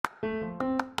Hello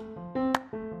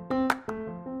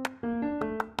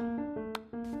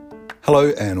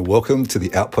and welcome to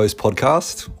the Outpost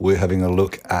podcast. We're having a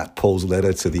look at Paul's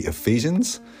letter to the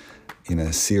Ephesians in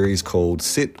a series called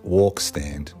Sit, Walk,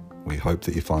 Stand. We hope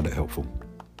that you find it helpful.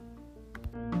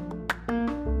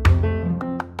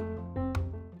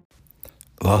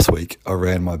 Last week, I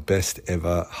ran my best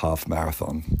ever half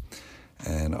marathon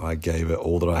and I gave it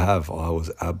all that I have. I was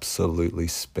absolutely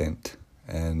spent,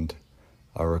 and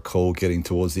I recall getting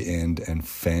towards the end and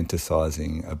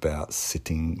fantasizing about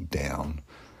sitting down.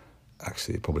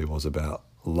 Actually, it probably was about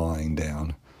lying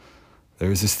down. There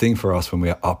is this thing for us when we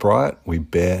are upright, we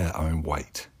bear our own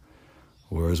weight.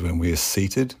 Whereas when we are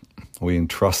seated, we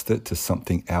entrust it to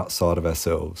something outside of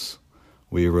ourselves.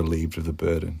 We are relieved of the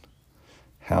burden.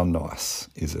 How nice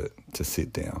is it to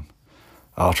sit down?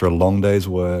 After a long day's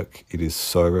work, it is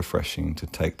so refreshing to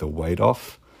take the weight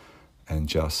off and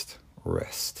just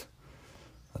rest.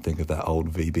 I think of that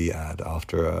old VB ad,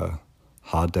 after a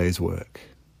hard day's work.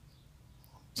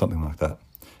 Something like that.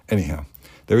 Anyhow,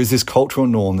 there is this cultural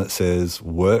norm that says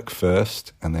work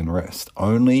first and then rest.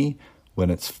 Only when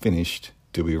it's finished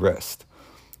do we rest.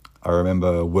 I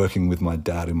remember working with my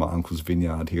dad in my uncle's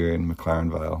vineyard here in McLaren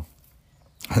Vale,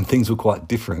 and things were quite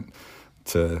different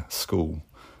to school.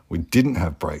 We didn't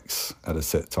have breaks at a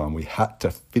set time. We had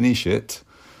to finish it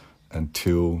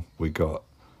before we got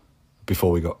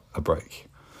a break.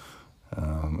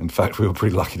 In fact, we were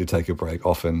pretty lucky to take a break,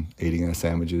 often eating our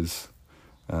sandwiches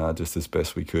just as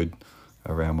best we could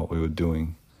around what we were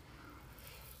doing.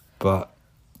 But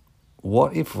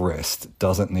what if rest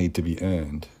doesn't need to be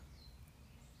earned?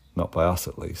 Not by us,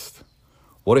 at least.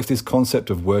 What if this concept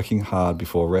of working hard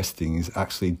before resting is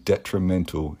actually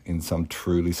detrimental in some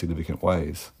truly significant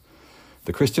ways?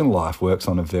 The Christian life works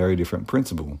on a very different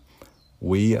principle.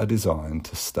 We are designed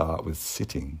to start with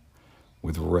sitting,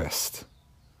 with rest.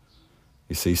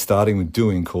 You see, starting with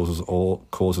doing causes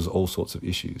all sorts of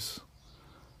issues.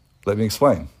 Let me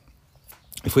explain.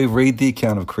 If we read the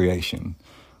account of creation,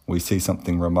 we see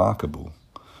something remarkable.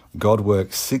 God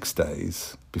worked 6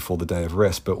 days before the day of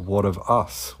rest, but what of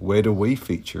us? Where do we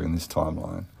feature in this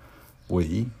timeline?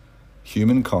 We,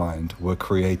 humankind, were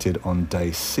created on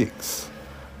day 6.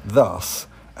 Thus,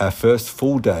 our first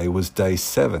full day was day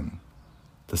 7,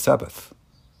 the Sabbath,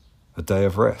 a day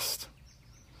of rest.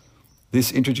 This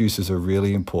introduces a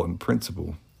really important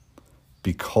principle.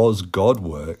 Because God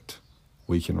worked,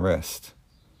 we can rest.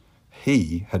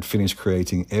 He had finished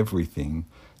creating everything,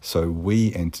 so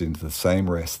we entered into the same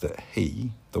rest that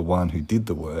he, the one who did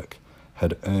the work,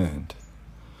 had earned.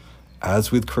 As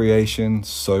with creation,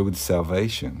 so with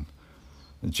salvation.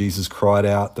 Jesus cried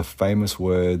out the famous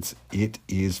words, "It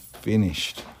is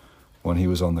finished," when he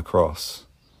was on the cross.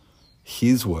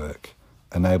 His work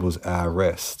enables our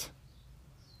rest.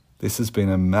 This has been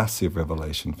a massive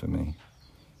revelation for me.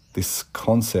 This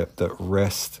concept that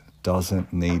rest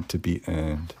doesn't need to be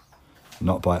earned,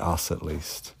 not by us at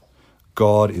least.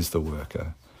 God is the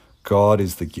worker. God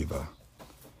is the giver.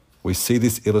 We see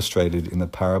this illustrated in the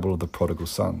parable of the prodigal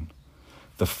son.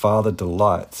 The father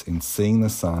delights in seeing the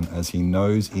son as he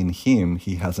knows in him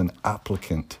he has an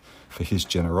applicant for his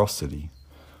generosity.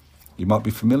 You might be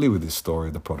familiar with this story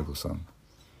of the prodigal son.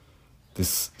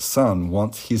 This son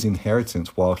wants his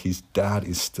inheritance while his dad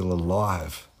is still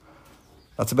alive.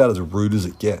 That's about as rude as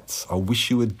it gets. I wish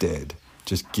you were dead.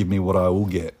 Just give me what I will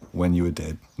get when you are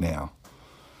dead now.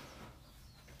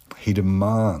 He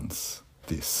demands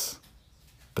this,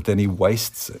 but then he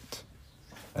wastes it,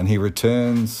 and he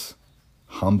returns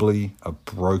humbly a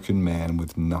broken man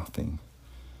with nothing.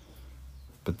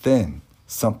 But then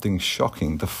something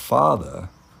shocking. The father,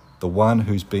 the one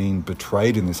who's been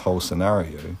betrayed in this whole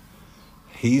scenario,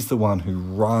 he's the one who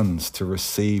runs to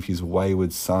receive his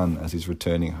wayward son as he's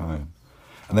returning home.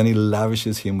 And then he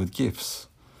lavishes him with gifts.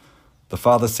 The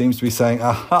father seems to be saying,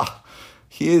 aha,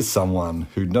 here's someone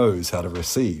who knows how to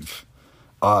receive.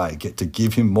 I get to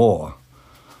give him more.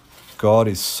 God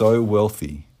is so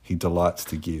wealthy, he delights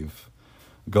to give.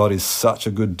 God is such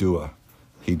a good doer,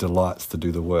 he delights to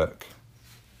do the work.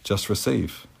 Just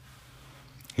receive.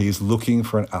 He is looking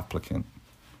for an applicant.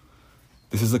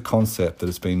 This is a concept that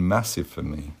has been massive for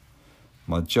me.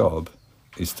 My job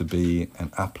is to be an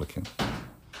applicant.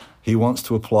 He wants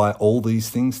to apply all these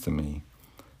things to me.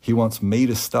 He wants me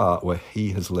to start where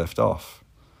he has left off.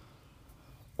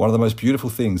 One of the most beautiful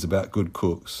things about good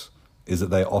cooks is that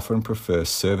they often prefer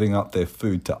serving up their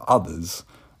food to others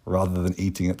rather than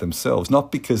eating it themselves. Not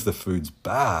because the food's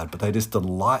bad, but they just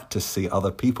delight to see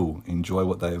other people enjoy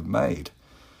what they have made.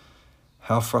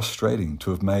 How frustrating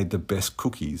to have made the best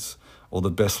cookies or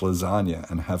the best lasagna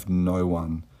and have no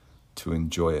one to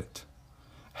enjoy it.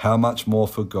 How much more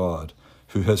for God,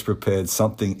 who has prepared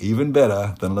something even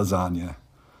better than lasagna,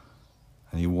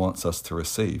 and he wants us to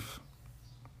receive.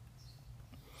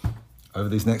 Over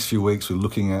these next few weeks, we're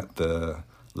looking at the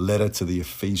letter to the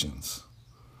Ephesians.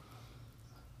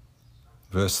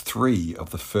 Verse 3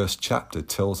 of the first chapter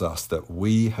tells us that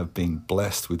we have been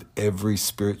blessed with every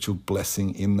spiritual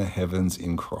blessing in the heavens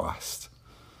in Christ.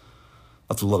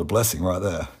 That's a lot of blessing right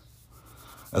there.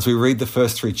 As we read the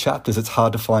first 3 chapters, it's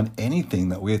hard to find anything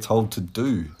that we're told to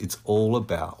do. It's all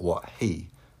about what he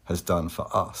has done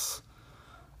for us.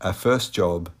 Our first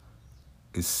job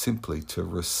is simply to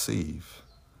receive.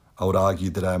 I would argue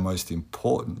that our most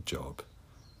important job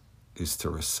is to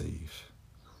receive,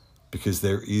 because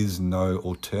there is no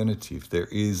alternative. There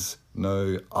is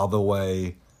no other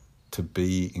way to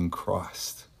be in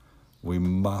Christ. We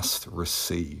must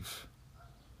receive.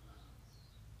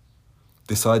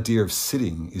 This idea of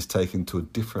sitting is taken to a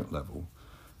different level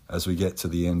as we get to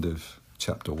the end of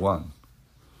chapter 1.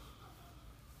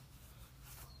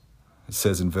 It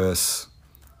says in verse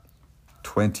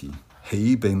 20,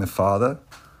 he, being the Father,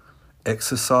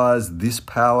 exercised this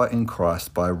power in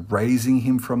Christ by raising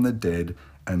him from the dead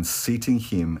and seating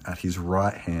him at his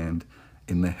right hand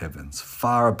in the heavens,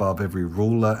 far above every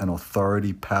ruler and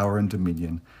authority, power and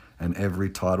dominion, and every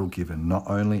title given, not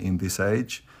only in this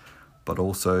age, but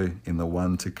also in the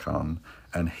one to come.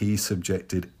 And he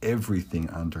subjected everything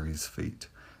under his feet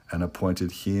and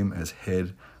appointed him as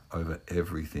head over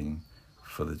everything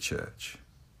for the church.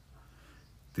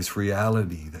 This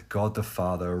reality that God the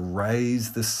Father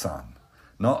raised the Son,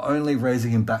 not only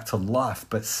raising him back to life,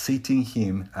 but seating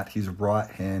him at his right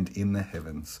hand in the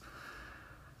heavens.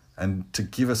 And to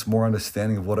give us more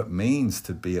understanding of what it means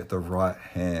to be at the right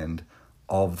hand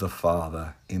of the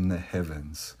Father in the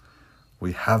heavens,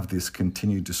 we have this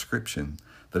continued description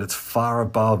that it's far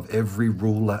above every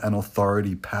ruler and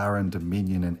authority, power and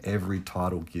dominion, and every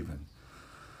title given.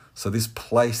 So this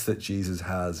place that Jesus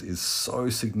has is so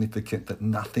significant that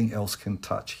nothing else can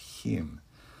touch him.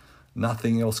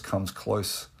 Nothing else comes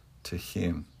close to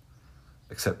him,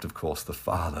 except, of course, the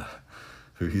Father,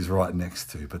 who he's right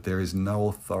next to. But there is no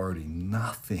authority,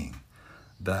 nothing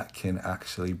that can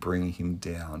actually bring him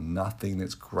down, nothing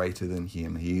that's greater than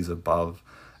him. He is above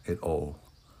it all.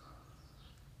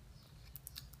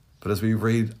 But as we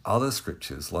read other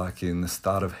scriptures, like in the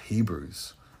start of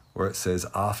Hebrews, where it says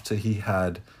after he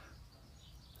had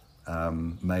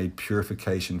made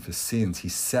purification for sins, he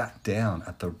sat down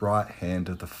at the right hand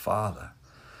of the Father.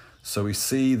 So we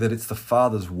see that it's the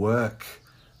Father's work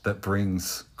that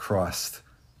brings Christ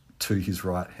to his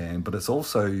right hand, but it's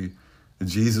also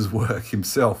Jesus' work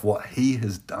himself, what he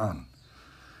has done.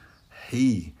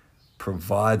 He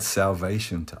provides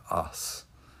salvation to us.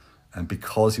 And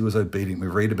because he was obedient, we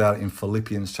read about it in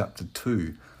Philippians chapter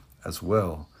 2 as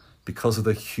well, because of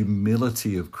the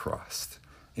humility of Christ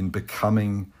in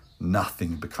becoming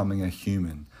nothing, becoming a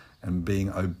human and being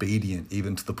obedient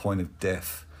even to the point of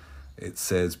death. It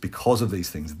says, because of these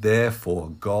things, therefore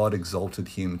God exalted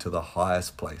him to the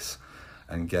highest place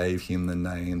and gave him the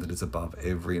name that is above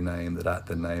every name, that at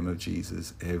the name of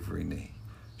Jesus every knee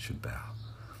should bow.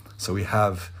 So we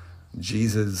have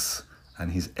Jesus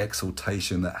and his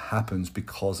exaltation that happens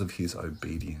because of his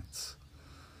obedience.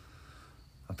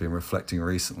 I've been reflecting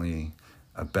recently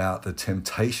about the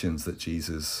temptations that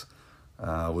Jesus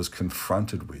was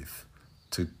confronted with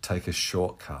to take a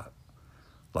shortcut.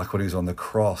 Like when he was on the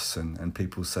cross and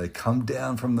people say, come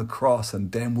down from the cross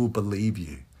and then we'll believe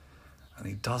you. And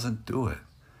he doesn't do it.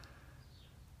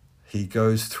 He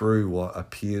goes through what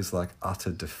appears like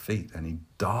utter defeat and he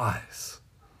dies.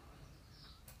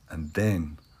 And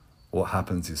then what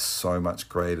happens is so much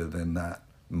greater than that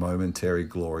momentary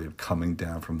glory of coming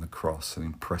down from the cross and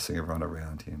impressing everyone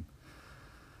around him.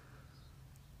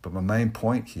 But my main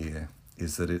point here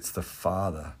is that it's the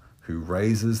Father who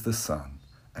raises the Son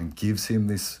and gives him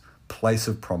this place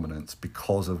of prominence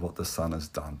because of what the Son has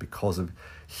done, because of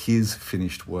his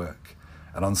finished work.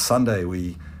 And on Sunday,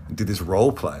 we did this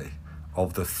role play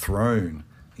of the throne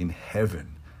in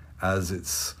heaven as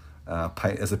it's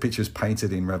as the picture is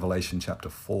painted in Revelation chapter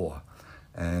 4.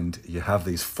 And you have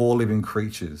these 4 living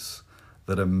creatures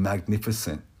that are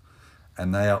magnificent,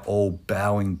 and they are all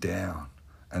bowing down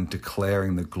and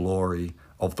declaring the glory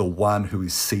of the one who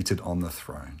is seated on the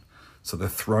throne. So the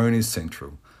throne is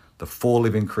central. The 4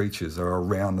 living creatures are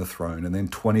around the throne, and then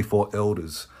 24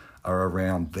 elders are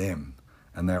around them,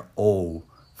 and they're all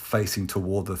facing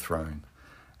toward the throne.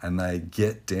 And they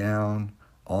get down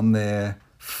on their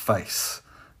face.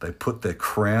 They put their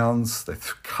crowns, they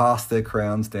cast their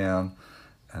crowns down,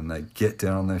 and they get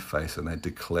down on their face and they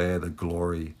declare the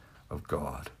glory of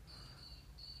God.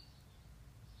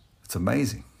 It's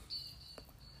amazing.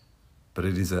 But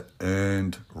it is an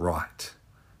earned right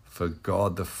for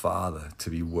God the Father to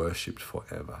be worshipped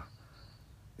forever.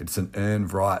 It's an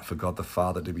earned right for God the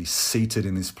Father to be seated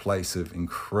in this place of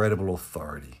incredible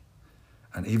authority.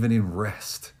 And even in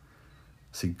rest.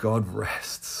 See, God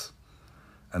rests.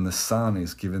 And the Son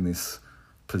is given this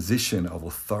position of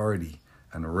authority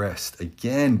and rest,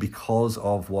 again, because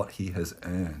of what he has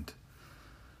earned.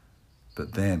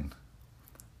 But then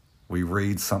we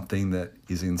read something that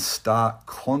is in stark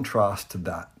contrast to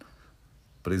that,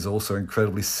 but is also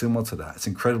incredibly similar to that. It's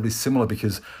incredibly similar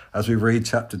because as we read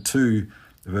chapter 2,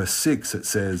 verse 6, it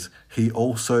says, he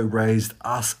also raised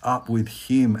us up with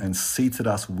him and seated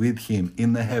us with him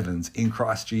in the heavens in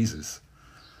Christ Jesus.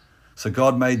 So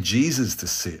God made Jesus to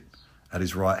sit at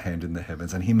his right hand in the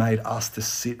heavens, and he made us to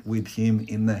sit with him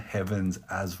in the heavens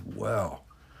as well.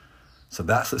 So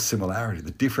that's the similarity.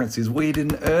 The difference is we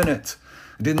didn't earn it.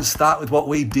 It didn't start with what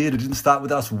we did. It didn't start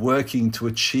with us working to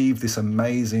achieve this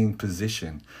amazing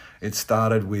position. It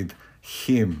started with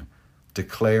him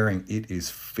declaring it is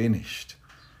finished.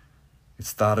 It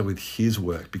started with his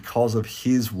work. Because of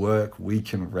his work, we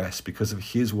can rest. Because of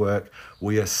his work,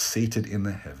 we are seated in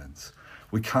the heavens.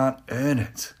 We can't earn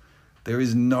it. There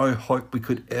is no hope we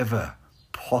could ever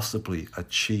possibly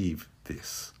achieve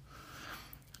this.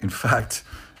 In fact,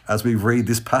 as we read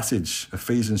this passage,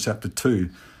 Ephesians chapter 2,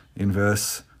 in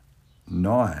verse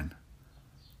 8,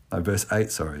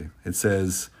 it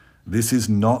says, this is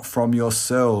not from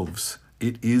yourselves,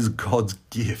 it is God's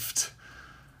gift.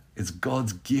 It's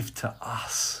God's gift to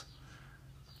us.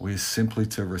 We are simply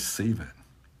to receive it.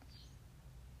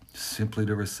 Simply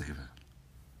to receive it.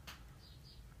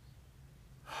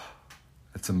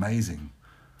 It's amazing.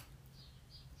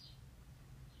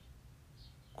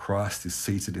 Christ is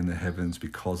seated in the heavens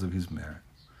because of his merit.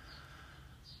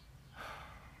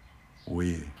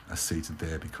 We are seated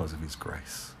there because of his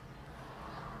grace.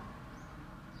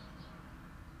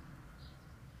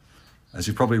 As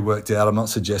you probably worked out, I'm not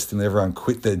suggesting that everyone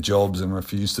quit their jobs and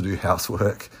refuse to do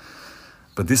housework.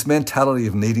 But this mentality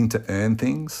of needing to earn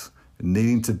things,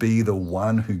 needing to be the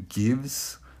one who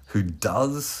gives, who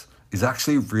does, is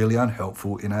actually really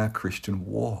unhelpful in our Christian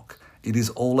walk. It is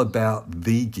all about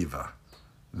the giver,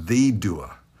 the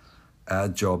doer. Our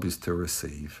job is to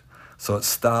receive. So it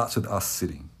starts with us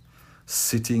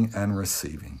sitting and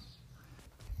receiving.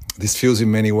 This feels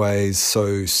in many ways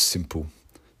so simple,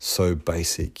 so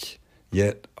basic,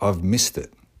 yet I've missed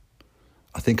it.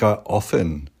 I think I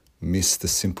often miss the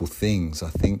simple things. I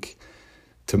think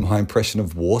to my impression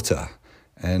of water.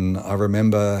 And I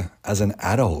remember as an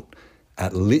adult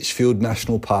at Litchfield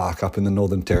National Park up in the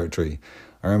Northern Territory,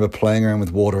 I remember playing around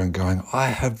with water and going, I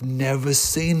have never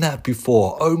seen that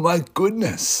before. Oh my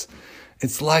goodness.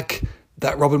 It's like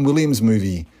that Robin Williams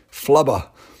movie, Flubber.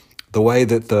 The way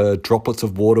that the droplets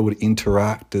of water would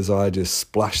interact as I just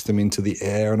splashed them into the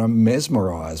air, and I'm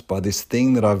mesmerized by this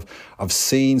thing that I've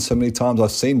seen so many times.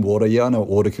 I've seen water, I know what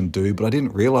water can do, but I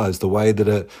didn't realize the way that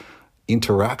it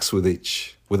interacts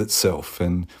with itself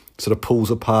and sort of pulls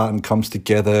apart and comes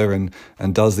together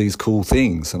and does these cool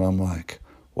things. And I'm like,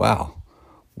 wow,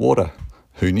 water,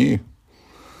 who knew?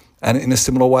 And in a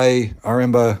similar way, I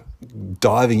remember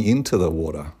diving into the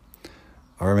water.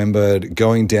 I remember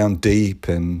going down deep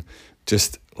and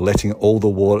just letting all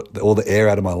the air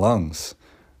out of my lungs,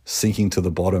 sinking to the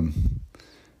bottom,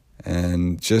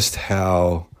 and just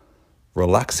how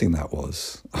relaxing that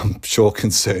was. I'm sure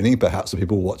concerning, perhaps, for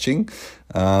people watching,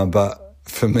 but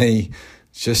for me,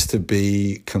 just to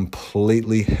be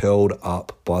completely held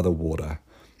up by the water.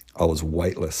 I was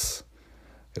weightless.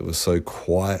 It was so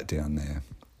quiet down there.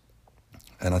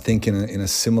 And I think in a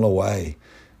similar way,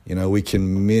 we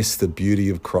can miss the beauty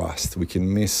of Christ. We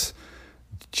can miss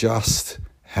just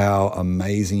how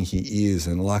amazing he is.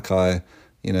 And like I,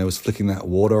 was flicking that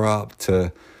water up,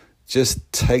 to just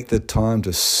take the time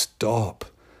to stop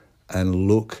and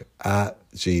look at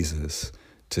Jesus,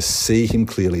 to see him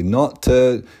clearly, not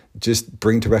to just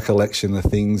bring to recollection the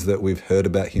things that we've heard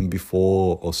about him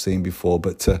before or seen before,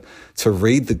 but to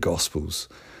read the Gospels,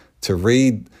 to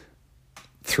read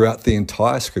throughout the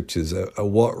entire scriptures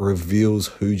what reveals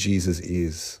who Jesus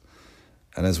is.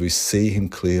 And as we see him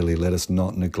clearly, let us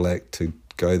not neglect to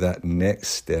go that next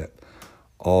step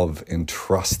of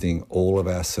entrusting all of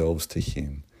ourselves to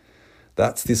him.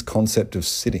 That's this concept of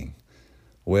sitting,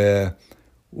 where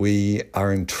we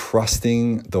are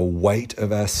entrusting the weight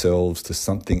of ourselves to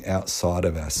something outside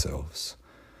of ourselves.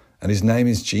 And his name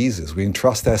is Jesus. We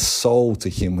entrust our soul to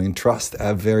him. We entrust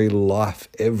our very life,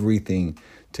 everything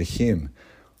to him.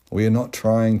 We are not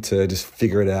trying to just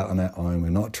figure it out on our own. We're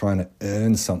not trying to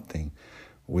earn something.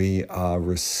 We are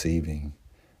receiving.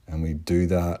 And we do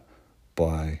that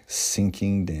by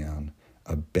sinking down,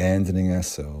 abandoning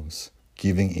ourselves,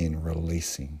 giving in,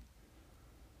 releasing,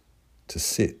 to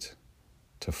sit,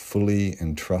 to fully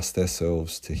entrust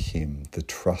ourselves to him, the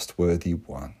trustworthy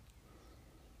one.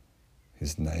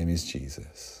 His name is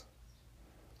Jesus.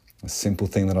 A simple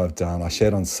thing that I've done, I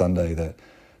shared on Sunday that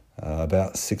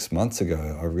about 6 months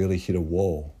ago, I really hit a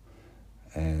wall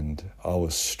and I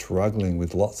was struggling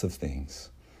with lots of things.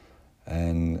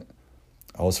 And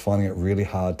I was finding it really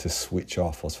hard to switch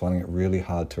off. I was finding it really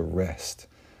hard to rest.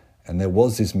 And there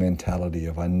was this mentality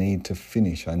of I need to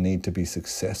finish, I need to be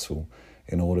successful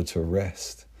in order to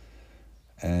rest.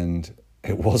 And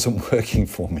it wasn't working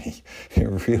for me.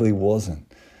 It really wasn't.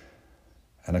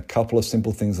 And a couple of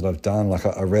simple things that I've done, like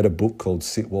I read a book called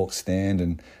Sit, Walk, Stand,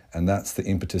 and that's the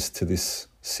impetus to this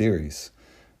series.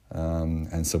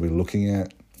 And so we're looking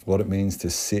at what it means to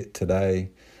sit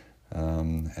today,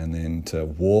 and then to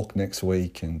walk next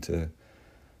week, and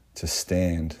to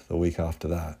stand the week after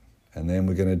that. And then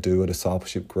we're going to do a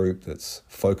discipleship group that's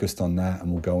focused on that,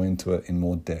 and we'll go into it in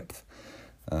more depth.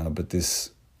 But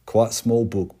this quite small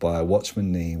book by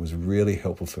Watchman Nee was really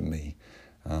helpful for me.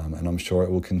 And I'm sure it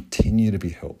will continue to be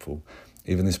helpful.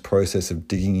 Even this process of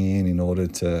digging in order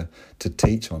to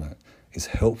teach on it is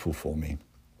helpful for me.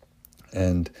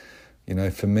 And, you know,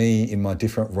 for me in my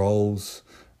different roles,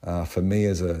 for me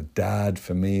as a dad,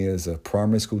 for me as a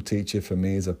primary school teacher, for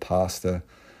me as a pastor,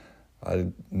 I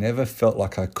never felt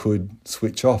like I could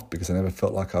switch off because I never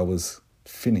felt like I was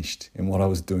finished in what I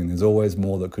was doing. There's always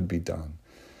more that could be done.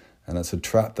 And it's a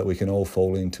trap that we can all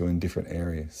fall into in different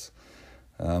areas.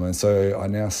 And so I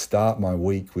now start my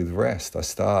week with rest.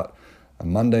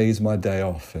 Monday is my day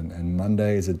off, and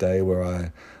Monday is a day where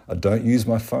I don't use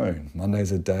my phone. Monday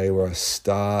is a day where I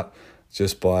start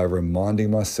just by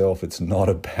reminding myself it's not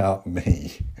about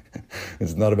me.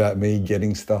 It's not about me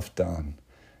getting stuff done.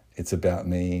 It's about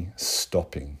me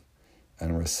stopping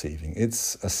and receiving.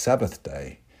 It's a Sabbath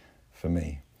day for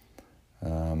me,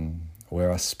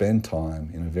 where I spend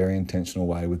time in a very intentional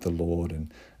way with the Lord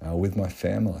and with my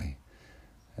family.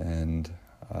 And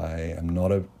I am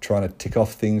not trying to tick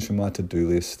off things from my to-do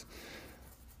list.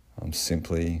 I'm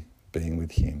simply being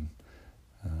with him.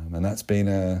 And that's been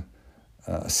a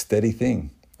steady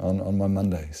thing on my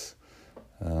Mondays.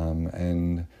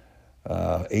 And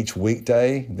each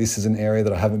weekday, this is an area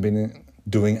that I haven't been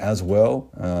doing as well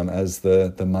as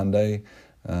the Monday.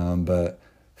 But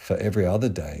for every other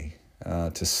day,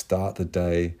 to start the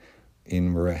day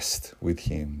in rest with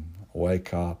him.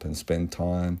 Wake up and spend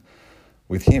time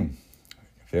with him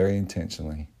very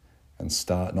intentionally, and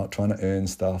start not trying to earn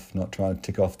stuff, not trying to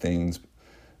tick off things,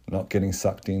 not getting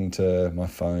sucked into my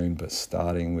phone, but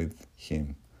starting with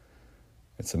him.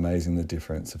 It's amazing the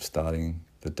difference of starting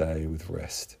the day with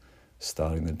rest,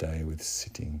 starting the day with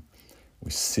sitting.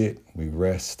 We sit, we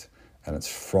rest, and it's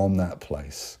from that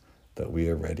place that we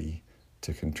are ready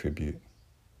to contribute.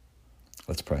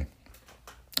 Let's pray.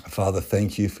 Father,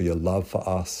 thank you for your love for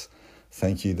us.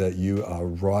 Thank you that you are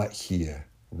right here,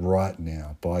 right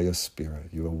now, by your Spirit.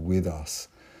 You are with us.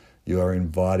 You are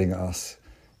inviting us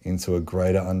into a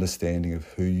greater understanding of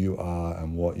who you are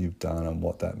and what you've done and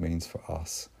what that means for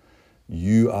us.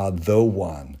 You are the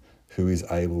one who is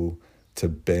able to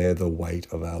bear the weight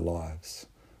of our lives.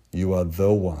 You are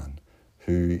the one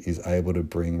who is able to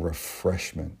bring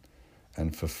refreshment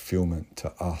and fulfillment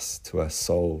to us, to our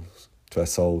souls,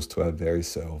 to our very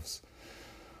selves.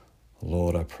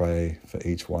 Lord, I pray for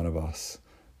each one of us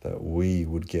that we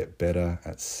would get better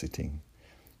at sitting.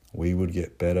 We would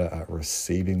get better at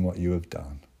receiving what you have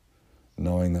done,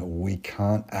 knowing that we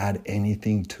can't add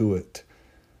anything to it,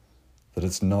 that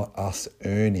it's not us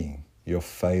earning your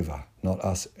favor, not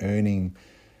us earning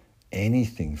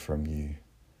anything from you.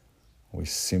 We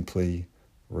simply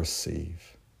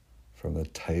receive from the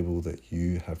table that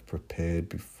you have prepared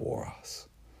before us.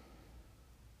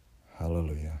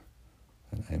 Hallelujah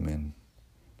and amen.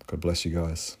 God bless you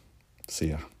guys.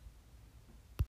 See ya.